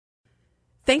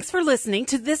Thanks for listening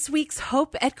to this week's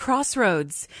Hope at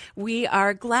Crossroads. We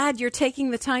are glad you're taking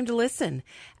the time to listen.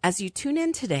 As you tune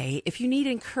in today, if you need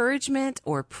encouragement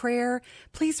or prayer,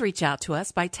 please reach out to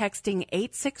us by texting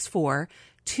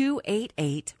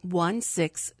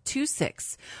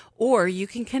 864-288-1626. Or you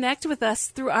can connect with us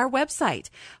through our website,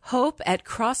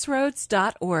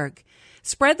 hopeatcrossroads.org.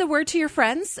 Spread the word to your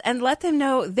friends and let them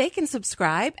know they can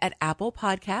subscribe at Apple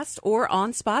Podcasts or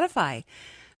on Spotify.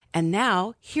 And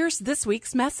now, here's this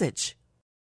week's message.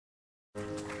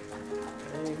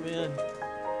 Amen.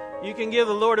 You can give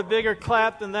the Lord a bigger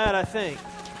clap than that, I think.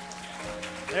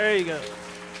 There you go.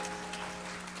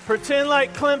 Pretend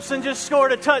like Clemson just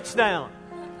scored a touchdown.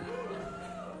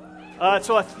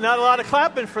 So not a lot of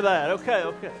clapping for that. Okay.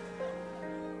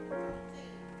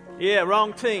 Yeah,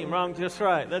 wrong team. That's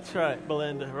right,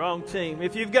 Belinda. Wrong team.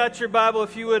 If you've got your Bible,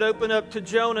 if you would open up to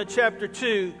Jonah chapter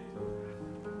 2.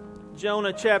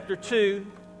 Jonah chapter 3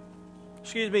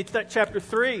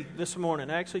 this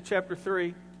morning. Actually, chapter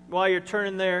 3. While you're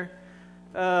turning there,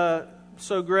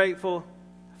 so grateful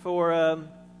for at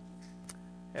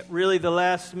really the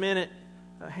last minute,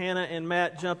 Hannah and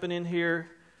Matt jumping in here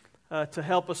to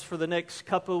help us for the next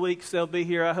couple of weeks. They'll be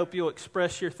here. I hope you'll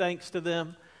express your thanks to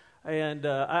them. And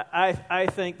I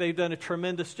think they've done a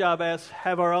tremendous job, as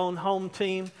have our own home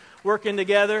team, working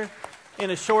together in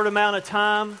a short amount of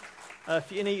time.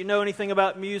 If you know anything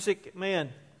about music,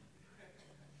 man,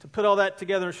 to put all that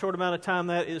together in a short amount of time,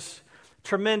 that is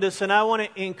tremendous. And I want to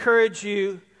encourage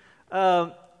you.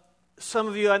 Some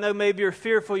of you, I know, maybe you're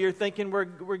fearful. You're thinking we're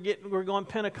going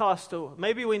Pentecostal.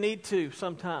 Maybe we need to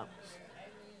sometimes.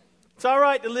 It's all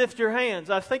right to lift your hands.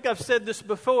 I think I've said this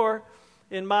before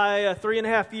in my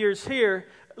 3.5 years here.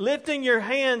 Lifting your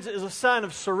hands is a sign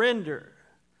of surrender.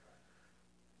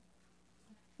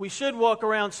 We should walk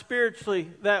around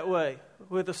spiritually that way,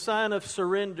 with a sign of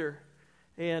surrender,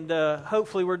 and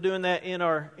hopefully we're doing that in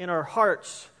our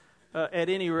hearts. At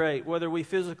any rate, whether we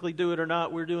physically do it or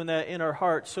not, we're doing that in our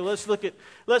hearts. So let's look at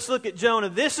Jonah.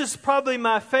 This is probably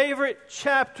my favorite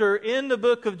chapter in the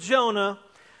book of Jonah,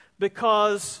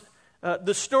 because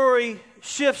the story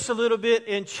shifts a little bit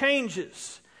and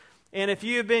changes. And if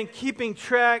you've been keeping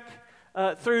track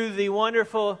through the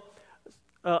wonderful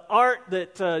art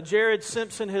that Jared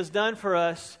Simpson has done for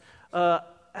us,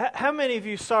 how many of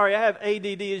you, sorry, I have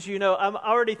ADD, as you know, I'm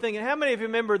already thinking, how many of you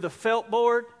remember the felt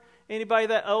board? Anybody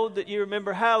that old that you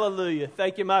remember? Hallelujah.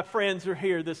 Thank you, my friends are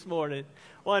here this morning.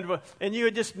 Wonderful. And you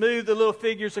would just move the little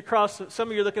figures across. Some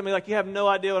of you are looking at me like you have no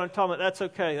idea what I'm talking about.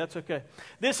 That's okay.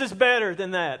 This is better than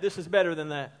that.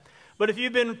 But if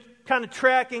you've been kind of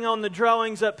tracking on the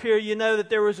drawings up here, you know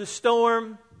that there was a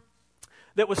storm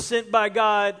that was sent by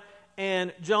God,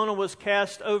 and Jonah was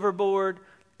cast overboard,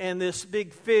 and this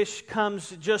big fish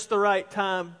comes at just the right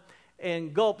time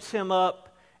and gulps him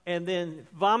up and then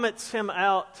vomits him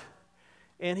out,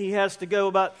 and he has to go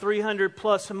about 300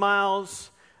 plus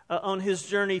miles on his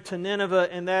journey to Nineveh,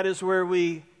 and that is where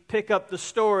we pick up the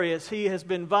story as he has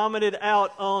been vomited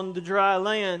out on the dry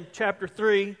land. Chapter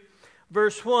 3,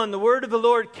 verse 1, the word of the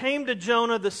Lord came to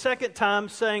Jonah the second time,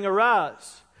 saying,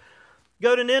 Arise,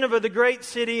 go to Nineveh, the great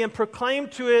city, and proclaim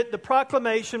to it the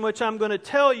proclamation which I'm going to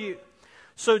tell you.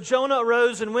 So Jonah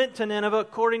arose and went to Nineveh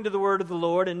according to the word of the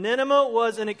Lord. And Nineveh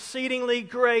was an exceedingly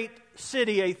great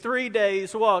city, a 3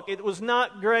 days walk. It was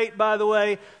not great, by the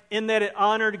way, in that it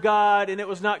honored God, and it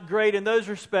was not great in those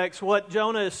respects. What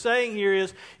Jonah is saying here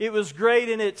is it was great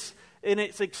in its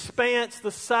expanse, the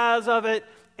size of it,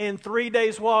 and 3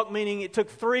 days walk, meaning it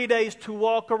took 3 days to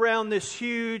walk around this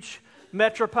huge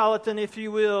metropolitan, if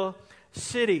you will,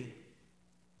 city.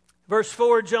 Verse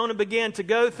 4, Jonah began to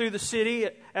go through the city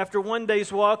after 1 day's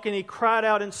walk, and he cried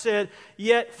out and said,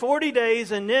 Yet 40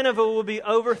 days and Nineveh will be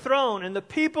overthrown. And the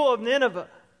people of Nineveh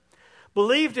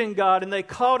believed in God, and they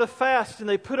called a fast, and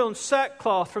they put on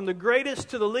sackcloth from the greatest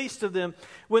to the least of them.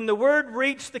 When the word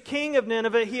reached the king of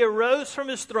Nineveh, he arose from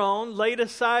his throne, laid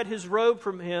aside his robe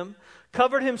from him,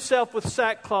 covered himself with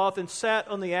sackcloth, and sat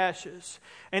on the ashes.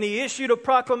 And he issued a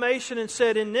proclamation and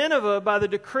said, In Nineveh, by the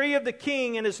decree of the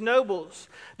king and his nobles,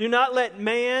 do not let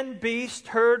man, beast,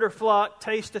 herd, or flock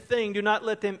taste a thing. Do not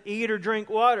let them eat or drink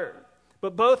water.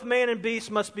 But both man and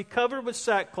beast must be covered with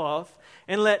sackcloth,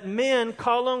 and let men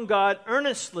call on God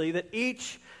earnestly, that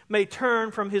each may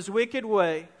turn from his wicked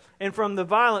way and from the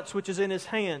violence which is in his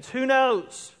hands. Who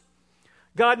knows?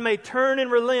 God may turn and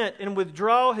relent and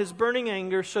withdraw his burning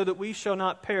anger, so that we shall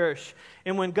not perish.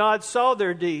 And when God saw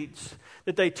their deeds,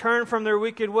 that they turned from their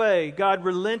wicked way, God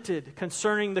relented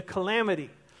concerning the calamity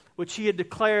which he had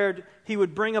declared he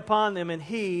would bring upon them, and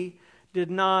he did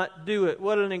not do it.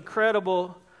 What an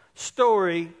incredible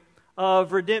story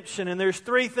of redemption. And there's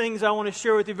three things I want to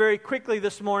share with you very quickly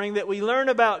this morning that we learn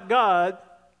about God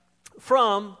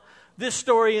from this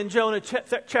story in Jonah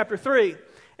chapter 3.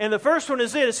 And the first one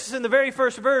is this. It's in the very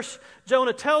first verse.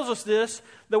 Jonah tells us this.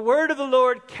 The word of the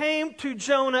Lord came to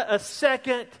Jonah a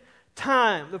second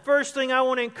time. The first thing I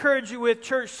want to encourage you with,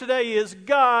 church, today is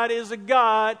God is a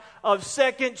God of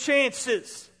second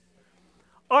chances.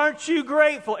 Aren't you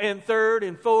grateful? And third,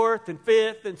 and fourth, and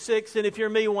fifth, and sixth, and if you're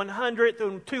me, 100th,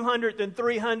 and 200th, and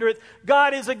 300th.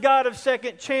 God is a God of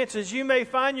second chances. You may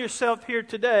find yourself here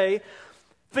today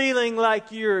feeling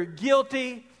like you're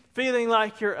guilty, feeling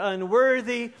like you're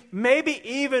unworthy, maybe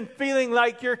even feeling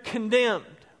like you're condemned.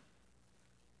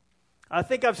 I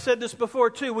think I've said this before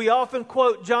too. We often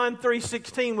quote John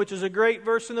 3:16, which is a great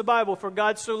verse in the Bible, for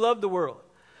God so loved the world,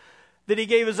 that He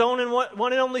gave His own and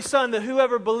one and only Son, that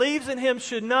whoever believes in Him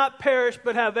should not perish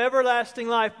but have everlasting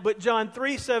life. But John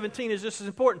 3:17 is just as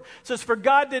important. It says, for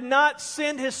God did not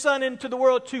send His Son into the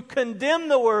world to condemn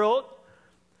the world,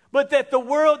 but that the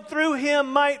world through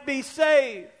Him might be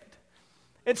saved.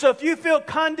 And so if you feel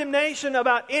condemnation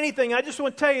about anything, I just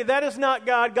want to tell you, that is not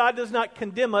God. God does not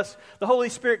condemn us. The Holy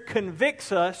Spirit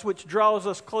convicts us, which draws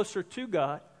us closer to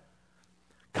God.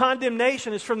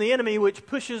 Condemnation is from the enemy, which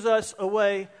pushes us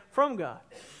away from God.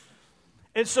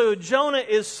 And so Jonah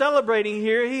is celebrating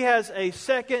here. He has a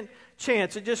second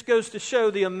chance. It just goes to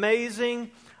show the amazing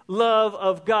love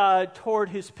of God toward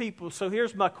His people. So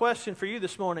here's my question for you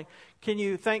this morning. Can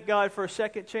you thank God for a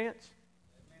second chance?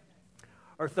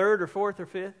 Or third or fourth or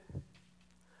fifth?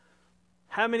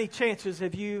 How many chances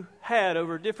have you had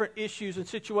over different issues and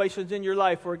situations in your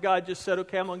life where God just said,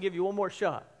 okay, I'm going to give you one more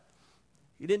shot.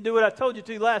 You didn't do what I told you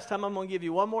to last time. I'm going to give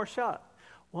you one more shot.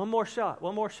 One more shot.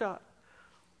 One more shot.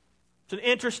 It's an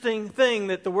interesting thing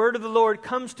that the word of the Lord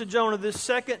comes to Jonah this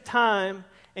second time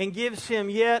and gives him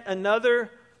yet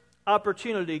another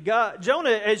opportunity.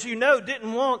 Jonah, as you know,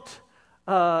 didn't want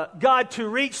God to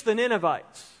reach the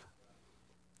Ninevites.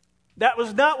 That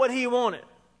was not what he wanted.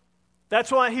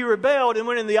 That's why he rebelled and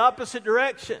went in the opposite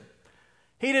direction.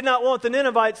 He did not want the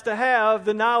Ninevites to have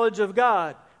the knowledge of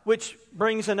God, which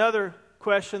brings another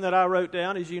question that I wrote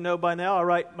down. As you know by now, I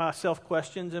write myself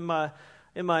questions in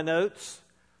my notes.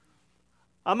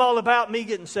 I'm all about me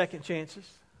getting second chances.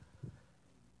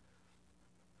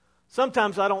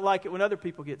 Sometimes I don't like it when other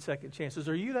people get second chances.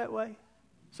 Are you that way?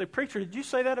 Say, preacher, did you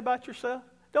say that about yourself?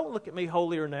 Don't look at me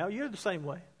holier now. You're the same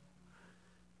way.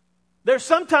 There's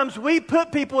sometimes we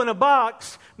put people in a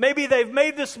box. Maybe they've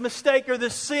made this mistake or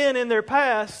this sin in their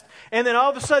past, and then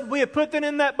all of a sudden we have put them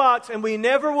in that box and we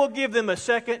never will give them a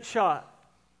second shot.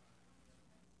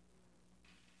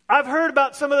 I've heard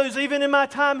about some of those even in my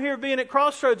time here being at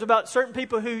Crossroads, about certain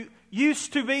people who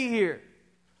used to be here.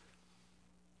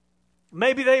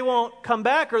 Maybe they won't come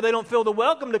back, or they don't feel the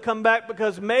welcome to come back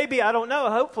because maybe, I don't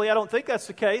know, hopefully I don't think that's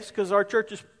the case because our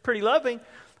church is pretty loving.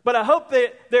 But I hope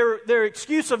that their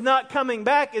excuse of not coming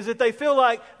back is that they feel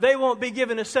like they won't be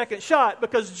given a second shot,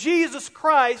 because Jesus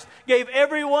Christ gave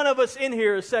every one of us in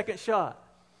here a second shot.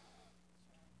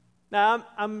 Now,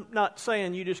 I'm not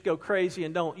saying you just go crazy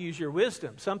and don't use your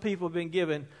wisdom. Some people have been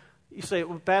given, you say,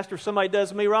 well, Pastor, if somebody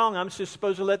does me wrong, I'm just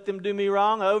supposed to let them do me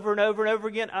wrong over and over and over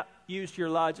again. I used your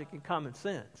logic and common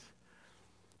sense.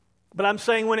 But I'm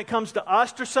saying when it comes to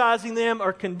ostracizing them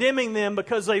or condemning them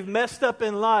because they've messed up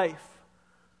in life,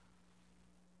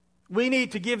 we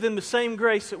need to give them the same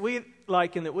grace that we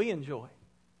like and that we enjoy.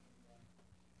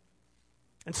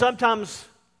 And sometimes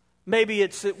maybe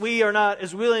it's that we are not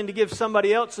as willing to give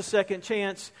somebody else a second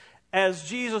chance as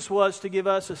Jesus was to give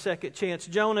us a second chance.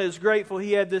 Jonah is grateful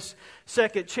he had this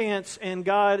second chance, and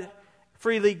God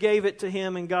freely gave it to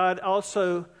him, and God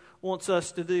also wants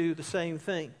us to do the same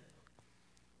thing.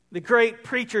 The great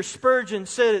preacher Spurgeon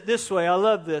said it this way. I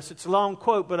love this. It's a long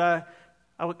quote, but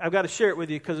I've got to share it with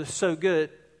you because it's so good.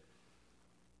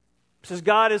 It says,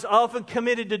 God is often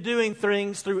committed to doing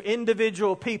things through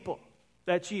individual people.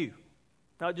 That's you.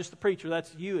 Not just the preacher,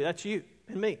 that's you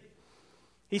and me.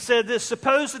 He said this,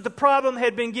 suppose that the problem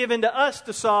had been given to us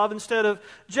to solve instead of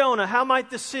Jonah. How might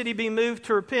the city be moved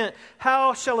to repent?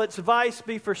 How shall its vice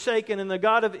be forsaken and the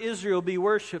God of Israel be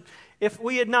worshipped? If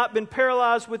we had not been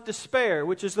paralyzed with despair,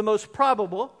 which is the most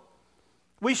probable,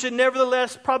 we should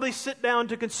nevertheless probably sit down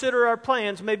to consider our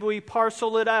plans. Maybe we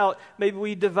parcel it out. Maybe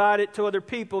we divide it to other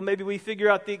people. Maybe we figure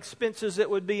out the expenses that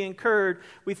would be incurred.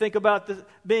 We think about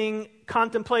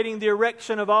contemplating the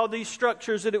erection of all these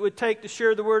structures that it would take to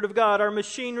share the Word of God. Our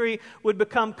machinery would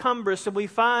become cumbrous, and we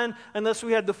find, unless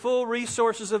we had the full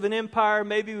resources of an empire,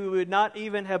 maybe we would not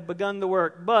even have begun the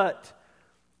work. But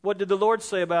What did the Lord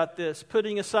say about this?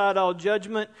 Putting aside all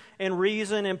judgment and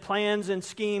reason and plans and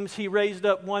schemes, He raised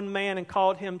up one man and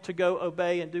called him to go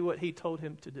obey and do what He told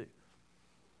him to do.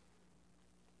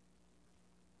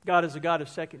 God is a God of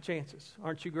second chances.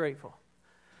 Aren't you grateful?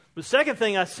 The second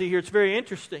thing I see here, it's very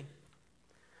interesting.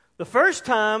 The first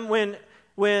time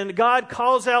when God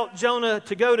calls out Jonah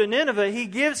to go to Nineveh, He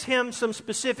gives him some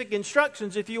specific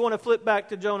instructions. If you want to flip back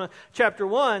to Jonah chapter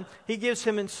 1, He gives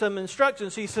him some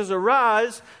instructions. He says,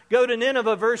 "Arise, go to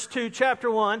Nineveh," verse 2, chapter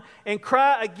 1, "and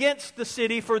cry against the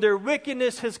city, for their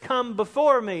wickedness has come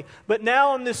before me." But now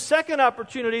on this second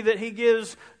opportunity that He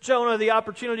gives Jonah the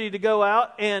opportunity to go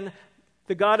out, and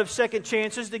the God of second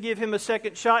chances to give him a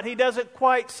second shot, He doesn't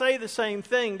quite say the same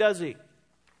thing, does He?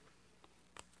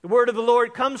 The word of the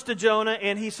Lord comes to Jonah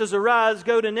and He says, "Arise,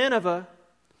 go to Nineveh,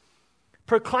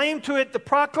 proclaim to it the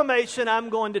proclamation I'm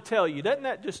going to tell you." Doesn't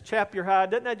that just chap your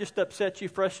hide? Doesn't that just upset you,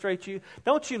 frustrate you?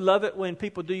 Don't you love it when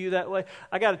people do you that way?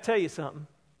 I got to tell you something,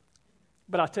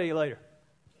 but I'll tell you later.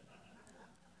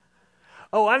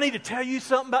 Oh, I need to tell you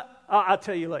something, but I'll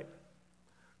tell you later.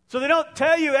 So they don't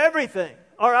tell you everything.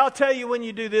 Or I'll tell you when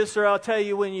you do this, or I'll tell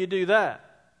you when you do that.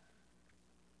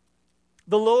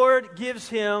 The Lord gives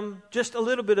him just a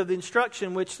little bit of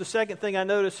instruction, which the second thing I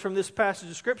noticed from this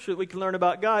passage of Scripture that we can learn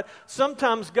about God,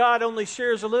 sometimes God only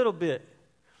shares a little bit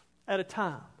at a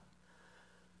time.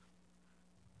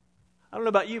 I don't know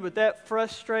about you, but that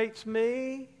frustrates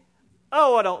me.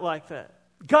 Oh, I don't like that.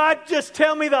 God, just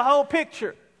tell me the whole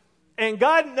picture. And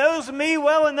God knows me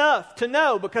well enough to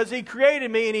know, because He created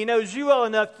me, and He knows you well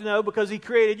enough to know because He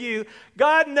created you.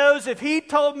 God knows if He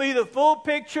told me the full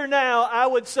picture now, I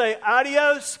would say,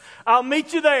 "Adios, I'll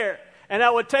meet you there." And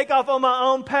I would take off on my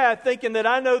own path thinking that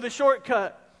I know the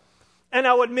shortcut. And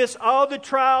I would miss all the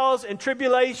trials and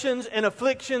tribulations and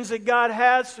afflictions that God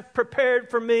has prepared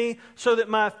for me, so that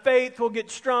my faith will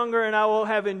get stronger and I will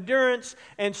have endurance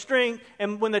and strength.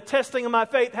 And when the testing of my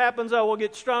faith happens, I will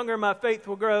get stronger and my faith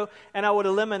will grow, and I would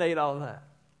eliminate all that.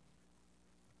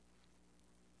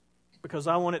 Because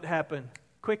I want it to happen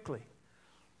quickly.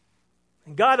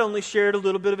 And God only shared a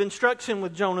little bit of instruction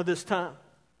with Jonah this time.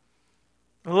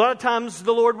 A lot of times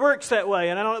the Lord works that way,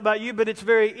 and I don't know about you, but it's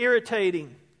very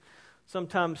irritating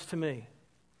sometimes to me.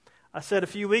 I said a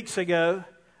few weeks ago,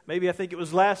 maybe I think it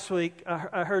was last week,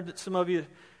 I heard that some of you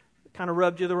kind of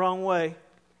rubbed you the wrong way,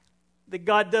 that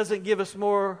God doesn't give us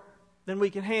more than we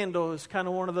can handle is kind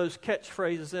of one of those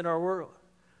catchphrases in our world.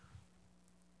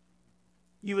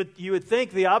 You would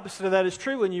think the opposite of that is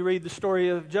true when you read the story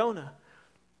of Jonah.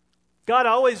 God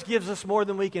always gives us more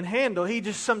than we can handle. He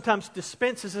just sometimes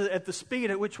dispenses it at the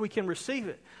speed at which we can receive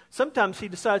it. Sometimes He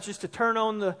decides just to turn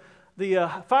on the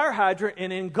fire hydrant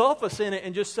and engulf us in it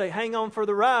and just say, "Hang on for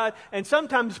the ride." And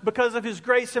sometimes because of His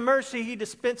grace and mercy, He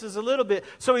dispenses a little bit.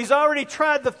 So He's already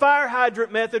tried the fire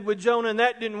hydrant method with Jonah, and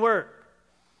that didn't work,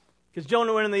 because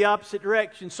Jonah went in the opposite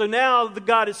direction. So now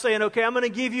God is saying, "Okay, I'm going to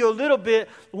give you a little bit,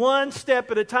 one step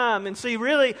at a time." And see,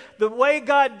 really, the way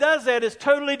God does that is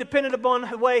totally dependent upon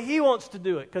the way He wants to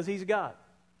do it, because He's God.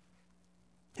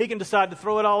 He can decide to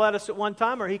throw it all at us at one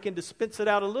time, or He can dispense it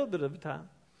out a little bit at a time.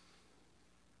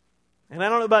 And I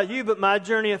don't know about you, but my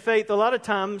journey of faith, a lot of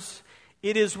times,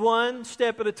 it is one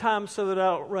step at a time so that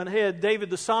I don't run ahead. David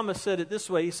the psalmist said it this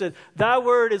way. He said, "Thy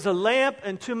word is a lamp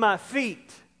unto my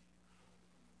feet."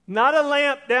 Not a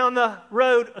lamp down the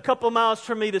road a couple of miles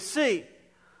from me to see.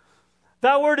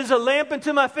 "Thy word is a lamp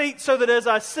unto my feet, so that as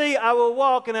I see, I will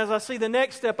walk. And as I see the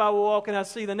next step, I will walk. And as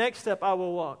I see the next step, I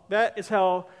will walk." That is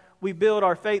how we build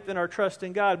our faith and our trust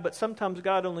in God. But sometimes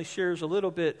God only shares a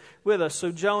little bit with us.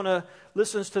 So Jonah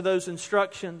listens to those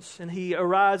instructions, and he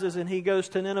arises and he goes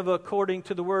to Nineveh according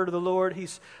to the word of the Lord.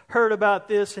 He's heard about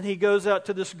this, and he goes out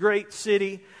to this great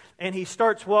city, and he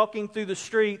starts walking through the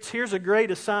streets. Here's a great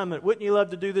assignment. Wouldn't you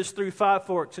love to do this through Five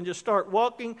Forks and just start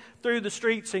walking through the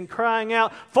streets and crying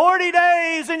out, 40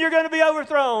 days and you're going to be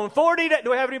overthrown. 40 days. Do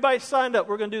we have anybody signed up?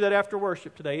 We're going to do that after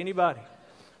worship today. Anybody?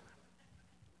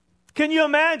 Can you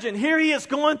imagine? Here he is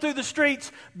going through the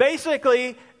streets,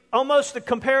 basically almost a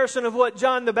comparison of what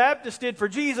John the Baptist did for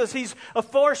Jesus. He's a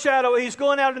foreshadow. He's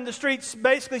going out in the streets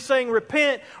basically saying,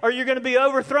 "Repent or you're going to be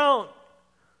overthrown."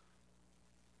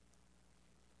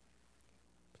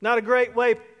 Not a great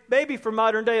way, maybe for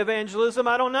modern day evangelism,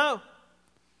 I don't know.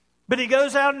 But he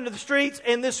goes out into the streets,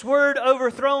 and this word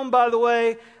 "overthrown," by the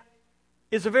way,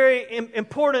 is a very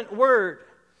important word.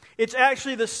 It's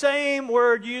actually the same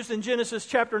word used in Genesis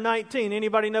chapter 19.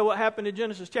 Anybody know what happened in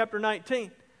Genesis chapter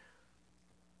 19?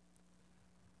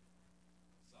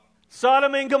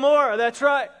 Sodom and Gomorrah, that's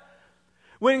right.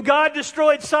 When God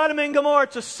destroyed Sodom and Gomorrah,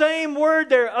 it's the same word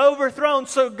there, overthrown.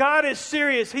 So God is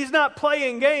serious. He's not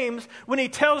playing games when He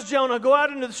tells Jonah, go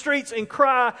out into the streets and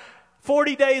cry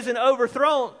 40 days and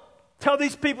overthrown. Tell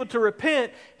these people to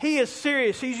repent. He is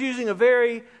serious. He's using a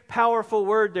very powerful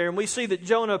word there. And we see that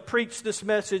Jonah preached this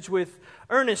message with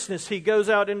earnestness. He goes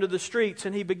out into the streets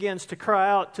and he begins to cry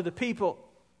out to the people.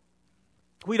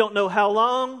 We don't know how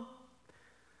long.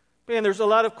 Man, there's a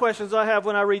lot of questions I have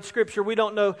when I read Scripture. We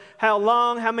don't know how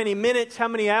long, how many minutes, how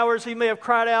many hours he may have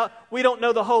cried out. We don't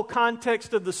know the whole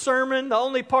context of the sermon. The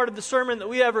only part of the sermon that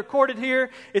we have recorded here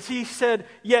is he said,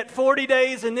 yet 40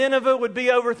 days and Nineveh would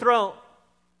be overthrown.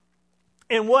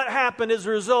 And what happened as a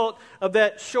result of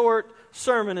that short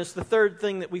sermon is the third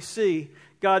thing that we see.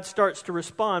 God starts to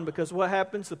respond because what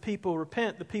happens? The people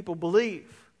repent, the people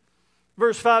believe.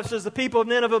 Verse 5 says, the people of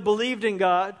Nineveh believed in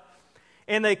God,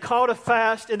 and they called a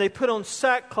fast, and they put on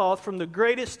sackcloth from the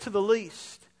greatest to the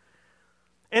least.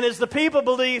 And as the people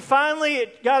believed, finally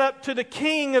it got up to the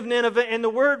king of Nineveh, and the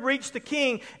word reached the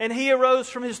king, and he arose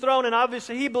from his throne. And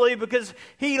obviously he believed because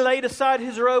he laid aside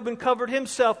his robe and covered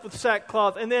himself with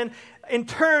sackcloth. And then in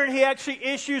turn, he actually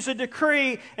issues a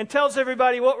decree and tells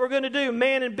everybody what we're going to do.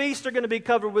 Man and beast are going to be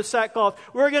covered with sackcloth.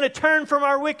 We're going to turn from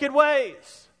our wicked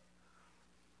ways.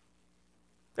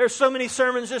 There's so many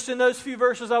sermons just in those few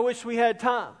verses, I wish we had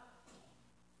time.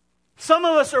 Some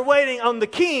of us are waiting on the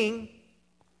king,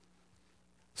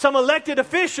 some elected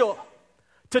official,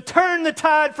 to turn the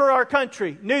tide for our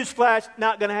country. Newsflash,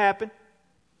 not going to happen.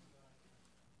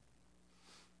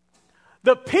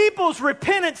 The people's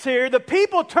repentance here, the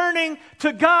people turning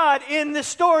to God in this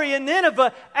story in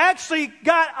Nineveh, actually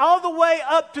got all the way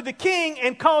up to the king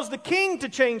and caused the king to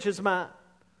change his mind.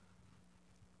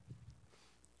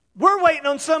 We're waiting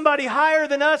on somebody higher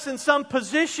than us in some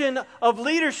position of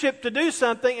leadership to do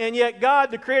something, and yet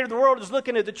God, the creator of the world, is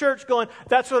looking at the church going,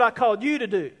 that's what I called you to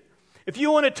do. If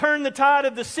you want to turn the tide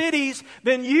of the cities,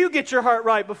 then you get your heart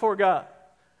right before God.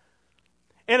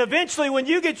 And eventually, when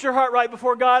you get your heart right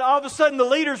before God, all of a sudden the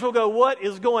leaders will go, what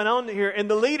is going on here? And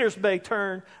the leaders may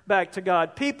turn back to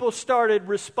God. People started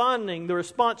responding. The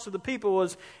response of the people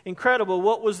was incredible.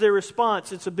 What was their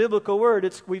response? It's a biblical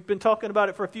word. We've been talking about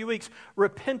it for a few weeks.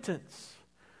 Repentance.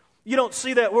 You don't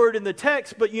see that word in the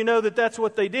text, but you know that that's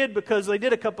what they did because they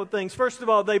did a couple of things. First of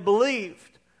all, they believed.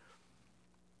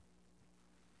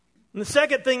 And the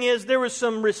second thing is there was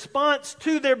some response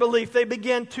to their belief. They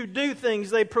began to do things.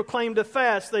 They proclaimed a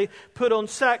fast. They put on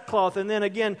sackcloth. And then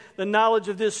again, the knowledge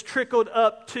of this trickled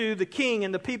up to the king.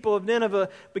 And the people of Nineveh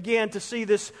began to see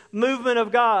this movement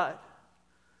of God.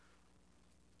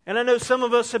 And I know some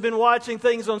of us have been watching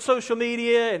things on social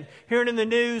media and hearing in the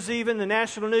news, even the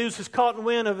national news has caught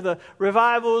wind of the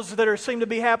revivals that seem to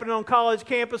be happening on college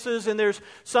campuses. And there's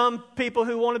some people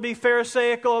who want to be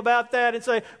pharisaical about that and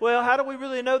say, well, how do we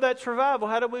really know that's revival?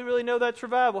 How do we really know that's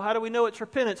revival? How do we know it's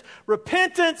repentance?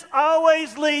 Repentance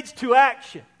always leads to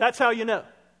action. That's how you know.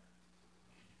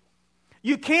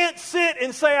 You can't sit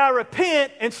and say, I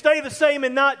repent, and stay the same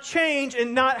and not change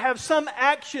and not have some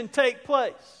action take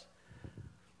place.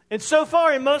 And so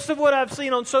far, in most of what I've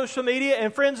seen on social media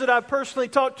and friends that I've personally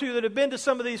talked to that have been to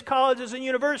some of these colleges and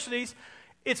universities,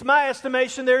 it's my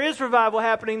estimation there is revival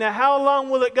happening. Now, how long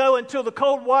will it go until the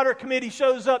cold water committee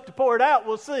shows up to pour it out?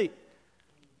 We'll see.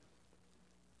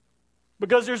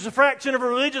 Because there's a fraction of a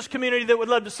religious community that would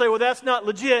love to say, well, that's not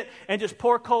legit, and just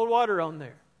pour cold water on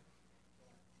there.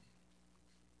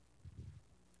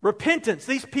 Repentance.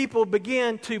 These people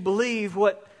began to believe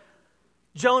what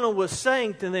Jonah was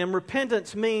saying to them.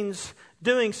 Repentance means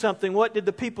doing something. What did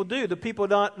the people do? The people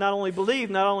not only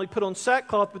believed, not only put on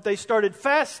sackcloth, but they started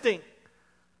fasting.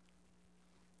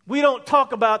 We don't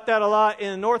talk about that a lot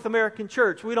in North American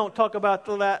church. We don't talk about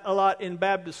that a lot in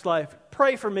Baptist life.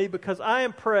 Pray for me because I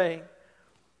am praying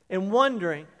and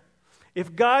wondering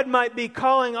if God might be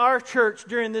calling our church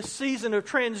during this season of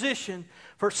transition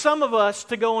for some of us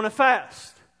to go on a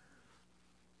fast.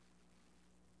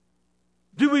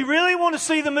 Do we really want to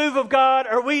see the move of God,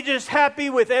 or are we just happy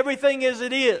with everything as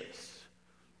it is?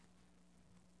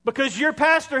 Because your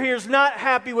pastor here is not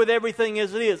happy with everything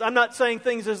as it is. I'm not saying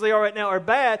things as they are right now are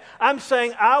bad. I'm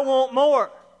saying I want more.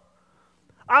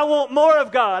 I want more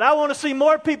of God. I want to see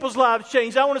more people's lives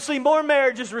changed. I want to see more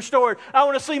marriages restored. I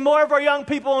want to see more of our young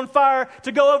people on fire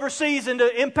to go overseas and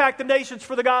to impact the nations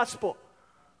for the gospel.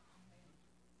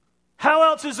 How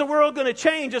else is the world going to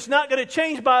change? It's not going to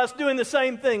change by us doing the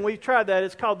same thing. We've tried that.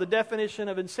 It's called the definition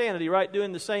of insanity, right?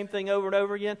 Doing the same thing over and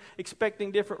over again,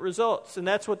 expecting different results. And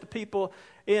that's what the people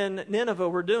in Nineveh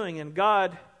were doing. And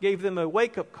God gave them a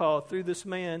wake-up call through this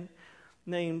man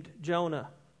named Jonah.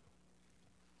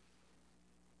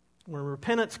 When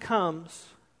repentance comes,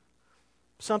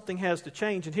 something has to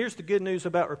change. And here's the good news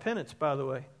about repentance, by the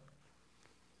way.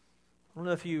 I don't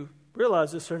know if you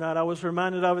realize this or not. I was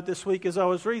reminded of it this week as I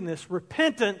was reading this.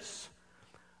 Repentance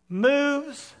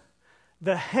moves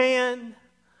the hand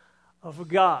of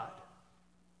God.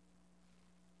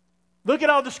 Look at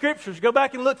all the scriptures. Go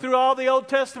back and look through all the Old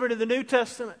Testament and the New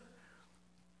Testament.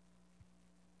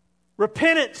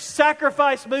 Repentance,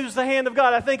 sacrifice moves the hand of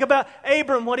God. I think about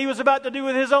Abram, what he was about to do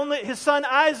with his son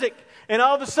Isaac, and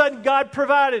all of a sudden God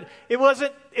provided. It was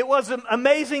an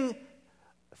amazing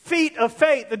feat of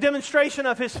faith, the demonstration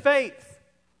of his faith.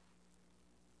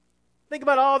 Think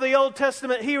about all the Old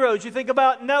Testament heroes. You think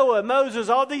about Noah, Moses,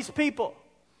 all these people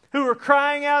who were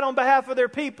crying out on behalf of their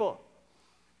people.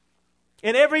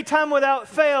 And every time without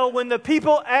fail, when the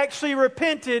people actually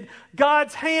repented,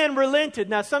 God's hand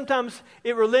relented. Now, sometimes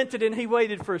it relented and he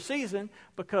waited for a season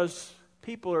because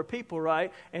people are people,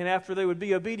 right? And after they would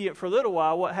be obedient for a little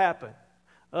while, what happened?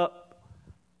 They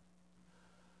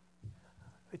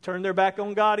turned their back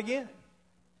on God again.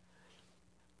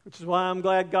 Which is why I'm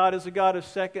glad God is a God of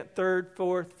second, third,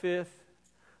 fourth, fifth,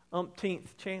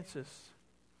 umpteenth chances.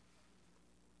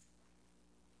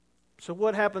 So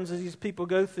what happens as these people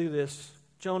go through this?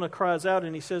 Jonah cries out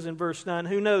and he says in verse 9,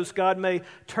 "Who knows, God may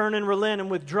turn and relent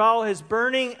and withdraw his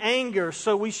burning anger,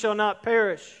 so we shall not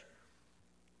perish."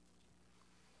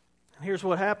 And here's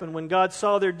what happened. When God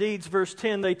saw their deeds, verse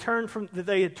 10, they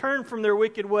had turned from their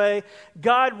wicked way.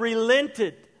 God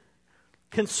relented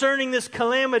concerning this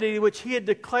calamity which he had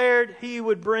declared he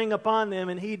would bring upon them,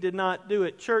 and he did not do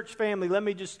it. Church family, let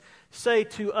me just say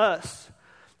to us,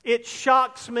 it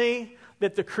shocks me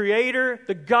that the Creator,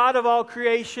 the God of all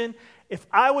creation, if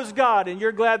I was God, and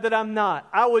you're glad that I'm not,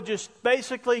 I would just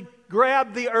basically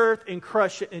grab the earth and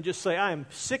crush it and just say, I am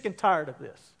sick and tired of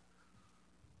this.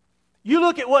 You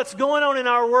look at what's going on in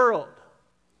our world.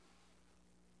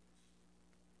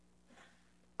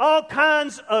 All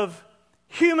kinds of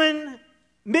human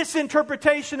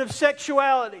misinterpretation of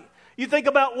sexuality. You think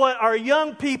about what our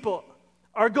young people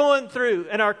are going through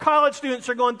and our college students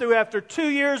are going through after 2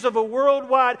 years of a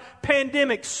worldwide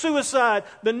pandemic. Suicide,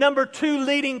 the number 2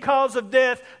 leading cause of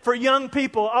death for young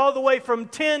people, all the way from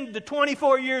 10 to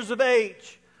 24 years of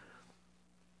age.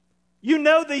 You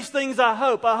know these things, I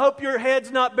hope. I hope your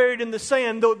head's not buried in the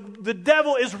sand. The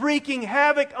devil is wreaking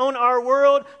havoc on our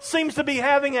world, seems to be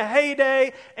having a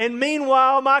heyday, and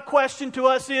meanwhile, my question to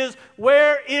us is,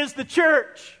 where is the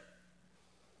church?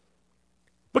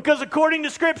 Because according to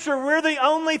Scripture, we're the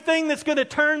only thing that's going to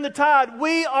turn the tide.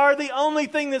 We are the only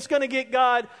thing that's going to get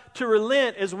God to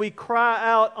relent as we cry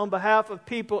out on behalf of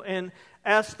people and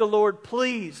ask the Lord,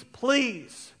 please,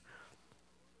 please,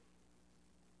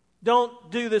 don't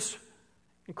do this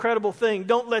incredible thing.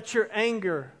 Don't let your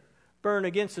anger burn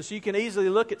against us. You can easily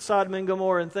look at Sodom and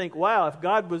Gomorrah and think, wow, if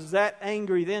God was that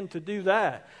angry then to do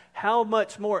that, how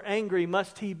much more angry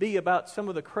must He be about some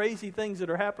of the crazy things that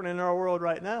are happening in our world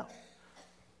right now?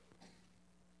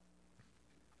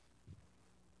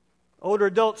 Older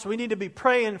adults, we need to be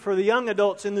praying for the young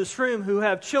adults in this room who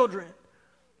have children.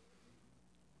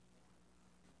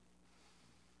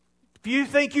 If you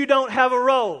think you don't have a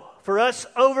role, for us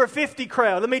over 50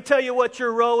 crowd, let me tell you what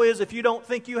your role is if you don't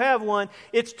think you have one.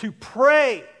 It's to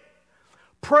pray.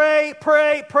 Pray,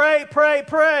 pray, pray, pray,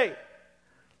 pray.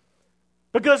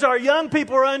 Because our young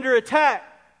people are under attack.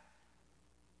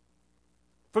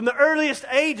 From the earliest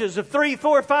ages of 3,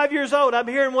 4, 5 years old, I'm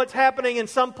hearing what's happening in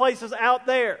some places out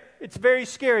there. It's very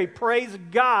scary. Praise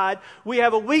God, we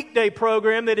have a weekday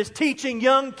program that is teaching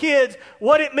young kids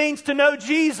what it means to know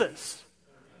Jesus.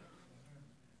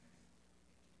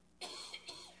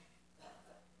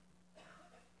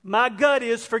 My gut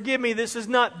is, forgive me, this is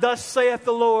not thus saith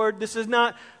the Lord. This is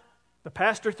not, the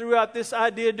pastor threw out this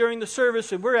idea during the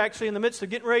service and we're actually in the midst of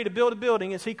getting ready to build a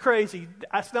building. Is he crazy?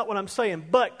 That's not what I'm saying.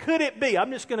 But could it be, I'm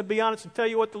just going to be honest and tell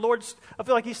you what the Lord's, I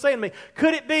feel like He's saying to me.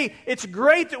 Could it be, it's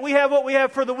great that we have what we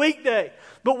have for the weekday.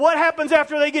 But what happens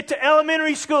after they get to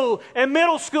elementary school and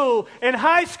middle school and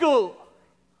high school?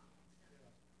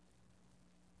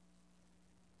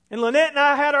 And Lynette and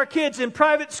I had our kids in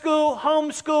private school,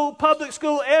 home school, public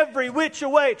school, every which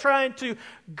way, trying to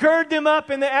gird them up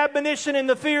in the admonition and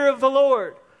the fear of the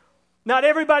Lord. Not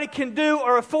everybody can do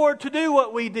or afford to do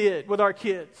what we did with our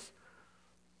kids.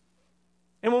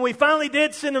 And when we finally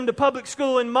did send them to public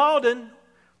school in Malden,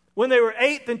 when they were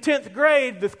 8th and 10th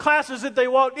grade, the classes that they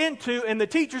walked into and the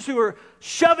teachers who were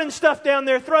shoving stuff down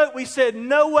their throat, we said,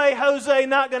 no way, Jose,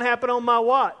 not going to happen on my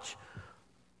watch.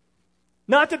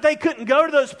 Not that they couldn't go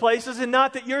to those places, and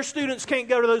not that your students can't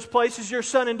go to those places, your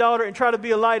son and daughter, and try to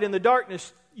be a light in the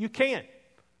darkness. You can.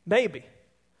 Maybe.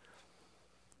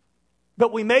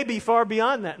 But we may be far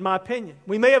beyond that, in my opinion.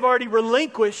 We may have already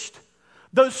relinquished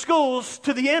those schools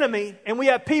to the enemy, and we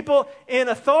have people in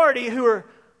authority who are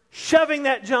shoving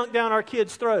that junk down our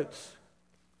kids' throats.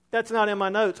 That's not in my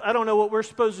notes. I don't know what we're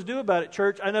supposed to do about it,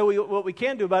 church. I know what we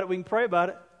can do about it. We can pray about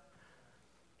it.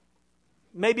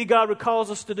 Maybe God would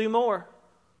cause us to do more.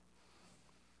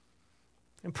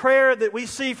 And prayer that we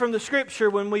see from the Scripture,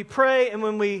 when we pray and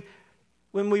when we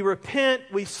repent,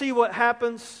 we see what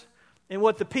happens. And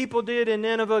what the people did in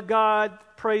Nineveh, God,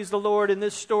 praise the Lord, in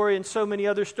this story and so many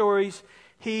other stories,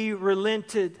 He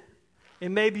relented.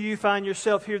 And maybe you find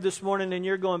yourself here this morning and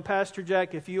you're going, Pastor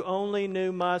Jack, if you only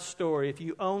knew my story, if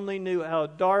you only knew how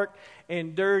dark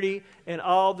and dirty and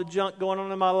all the junk going on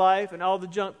in my life and all the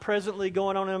junk presently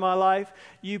going on in my life,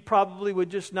 you probably would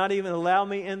just not even allow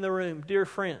me in the room. Dear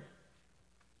friend,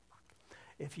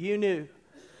 if you knew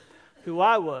who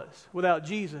I was without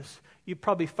Jesus, you'd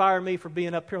probably fire me for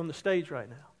being up here on the stage right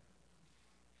now.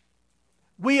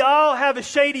 We all have a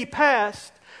shady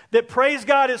past that, praise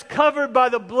God, is covered by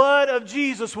the blood of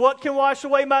Jesus. What can wash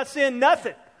away my sin?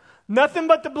 Nothing. Nothing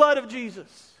but the blood of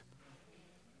Jesus.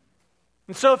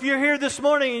 And so if you're here this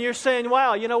morning and you're saying,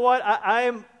 wow, you know what?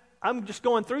 I'm just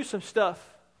going through some stuff.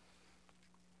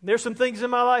 There's some things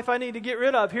in my life I need to get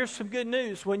rid of. Here's some good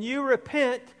news. When you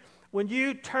repent, when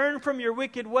you turn from your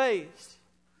wicked ways,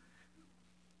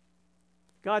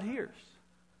 God hears.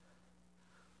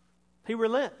 He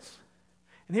relents.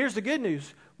 And here's the good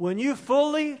news. When you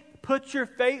fully put your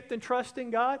faith and trust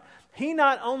in God, He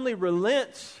not only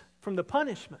relents from the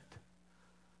punishment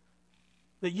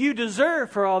that you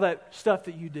deserve for all that stuff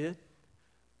that you did,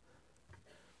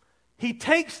 He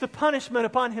takes the punishment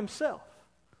upon Himself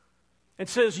and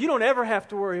says, you don't ever have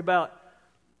to worry about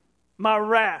my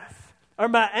wrath or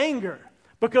my anger,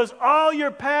 because all your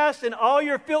past and all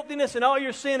your filthiness and all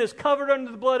your sin is covered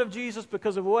under the blood of Jesus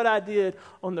because of what I did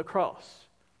on the cross.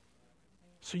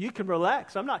 So you can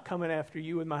relax. I'm not coming after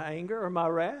you with my anger or my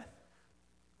wrath.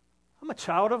 I'm a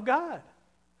child of God.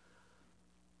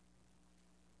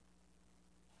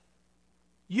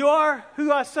 You are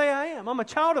who I say I am. I'm a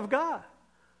child of God.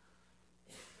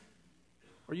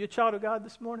 Are you a child of God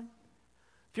this morning?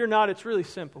 If you're not, it's really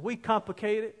simple. We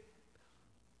complicate it.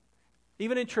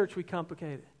 Even in church, we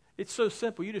complicate it. It's so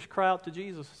simple. You just cry out to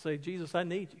Jesus and say, Jesus, I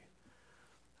need you.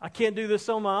 I can't do this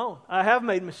on my own. I have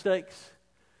made mistakes.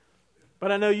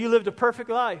 But I know you lived a perfect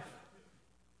life.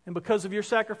 And because of your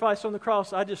sacrifice on the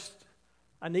cross, I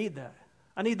need that.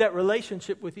 I need that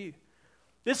relationship with you.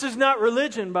 This is not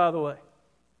religion, by the way.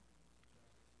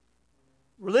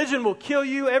 Religion will kill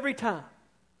you every time.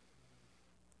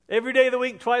 Every day of the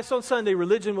week, twice on Sunday,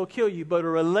 religion will kill you. But a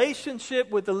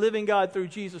relationship with the living God through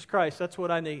Jesus Christ, that's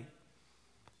what I need.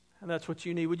 And that's what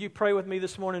you need. Would you pray with me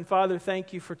this morning? Father,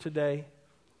 thank you for today.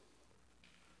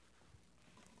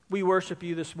 We worship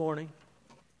you this morning.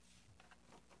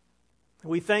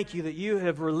 We thank you that you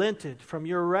have relented from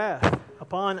your wrath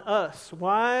upon us.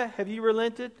 Why have you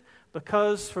relented?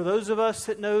 Because for those of us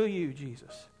that know you,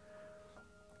 Jesus,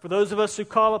 for those of us who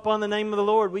call upon the name of the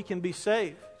Lord, we can be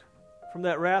saved from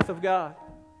that wrath of God.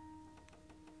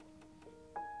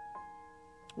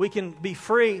 We can be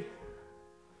free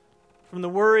from the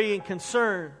worry and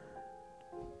concern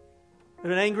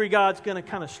that an angry God's going to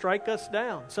kind of strike us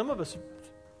down. Some of us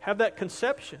have that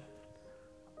conception.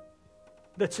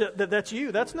 That's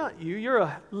you. That's not you. You're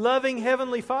a loving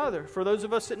Heavenly Father. For those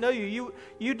of us that know you,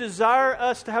 you desire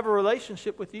us to have a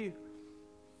relationship with you.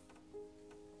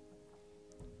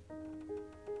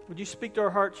 Would you speak to our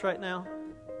hearts right now?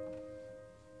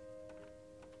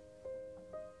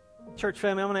 Church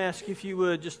family, I'm going to ask you if you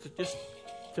would just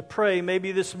to pray.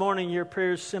 Maybe this morning your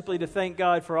prayer is simply to thank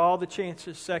God for all the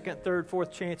chances, second, third,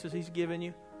 fourth chances He's given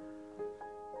you.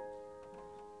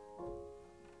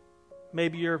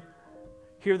 Maybe you're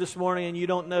here this morning and you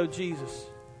don't know Jesus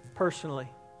personally.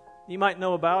 You might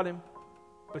know about Him,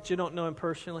 but you don't know Him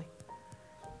personally.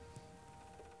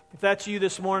 If that's you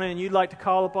this morning and you'd like to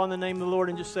call upon the name of the Lord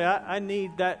and just say, I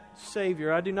need that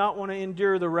Savior. I do not want to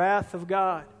endure the wrath of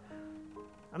God.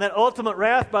 And that ultimate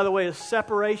wrath, by the way, is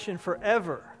separation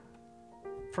forever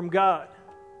from God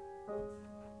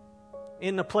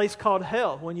in a place called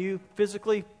hell, when you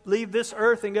physically leave this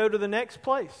earth and go to the next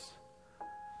place.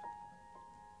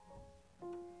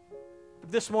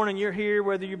 If this morning you're here,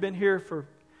 whether you've been here for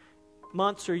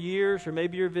months or years, or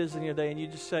maybe you're visiting today and you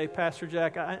just say, Pastor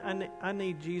Jack, I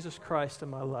need Jesus Christ in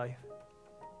my life.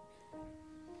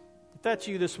 If that's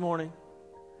you this morning,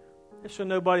 there's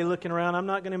nobody looking around. I'm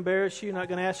not going to embarrass you. I'm not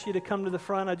going to ask you to come to the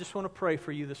front. I just want to pray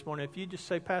for you this morning. If you just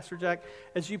say, Pastor Jack,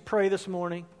 as you pray this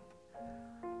morning,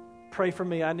 pray for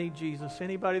me. I need Jesus.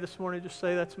 Anybody this morning just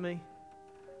say, that's me?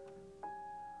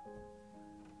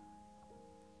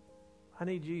 I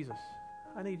need Jesus.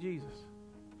 I need Jesus.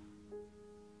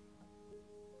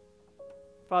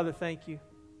 Father, thank you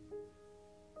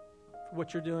for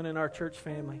what you're doing in our church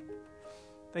family.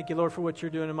 Thank you, Lord, for what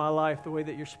you're doing in my life, the way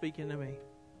that you're speaking to me.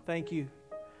 Thank you.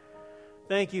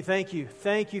 Thank you, thank you.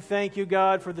 Thank you, thank you,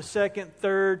 God, for the 2nd,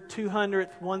 3rd,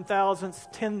 200th,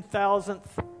 1,000th,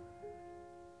 10,000th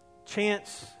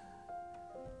chance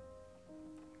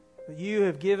that you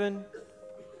have given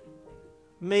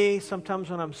me sometimes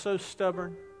when I'm so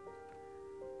stubborn.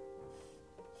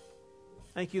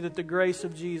 Thank you that the grace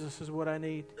of Jesus is what I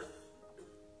need.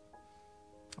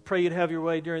 I pray you'd have your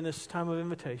way during this time of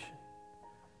invitation.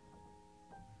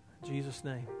 In Jesus'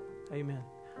 name, amen.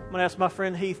 I'm going to ask my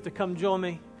friend Heath to come join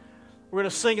me. We're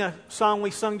going to sing a song we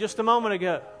sung just a moment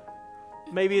ago.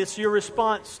 Maybe it's your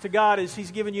response to God as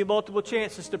He's given you multiple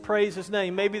chances to praise His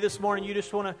name. Maybe this morning you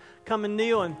just want to come and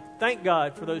kneel and thank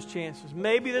God for those chances.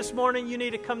 Maybe this morning you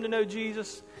need to come to know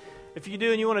Jesus. If you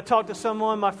do and you want to talk to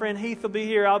someone, my friend Heath will be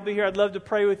here. I'll be here. I'd love to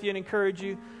pray with you and encourage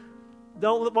you.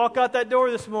 Don't walk out that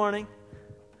door this morning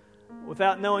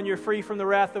without knowing you're free from the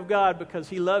wrath of God, because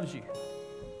He loves you.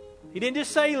 He didn't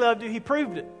just say He loved you, He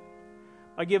proved it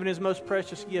by giving His most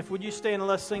precious gift. Would you stand and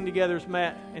let's sing together as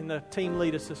Matt and the team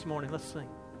lead us this morning? Let's sing.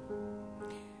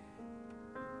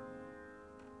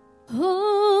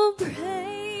 Oh,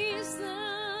 praise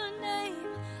the name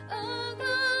of the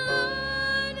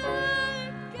Lord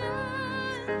our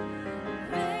God.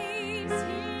 Praise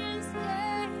His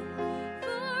name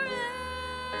forevermore.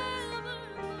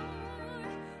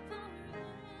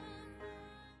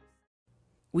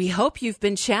 We hope you've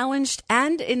been challenged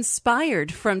and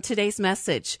inspired from today's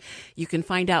message. You can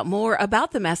find out more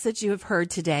about the message you have heard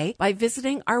today by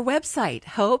visiting our website,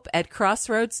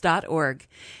 hope@crossroads.org.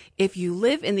 If you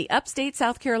live in the upstate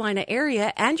South Carolina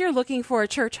area and you're looking for a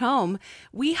church home,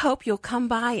 we hope you'll come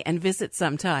by and visit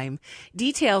sometime.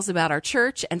 Details about our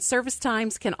church and service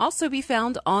times can also be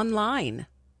found online.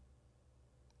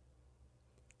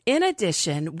 In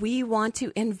addition, we want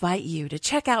to invite you to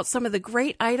check out some of the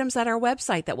great items at our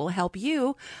website that will help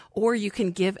you, or you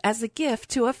can give as a gift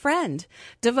to a friend.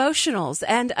 Devotionals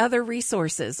and other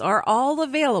resources are all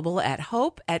available at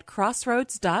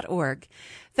hope@crossroads.org.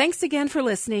 Thanks again for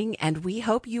listening, and we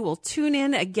hope you will tune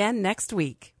in again next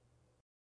week.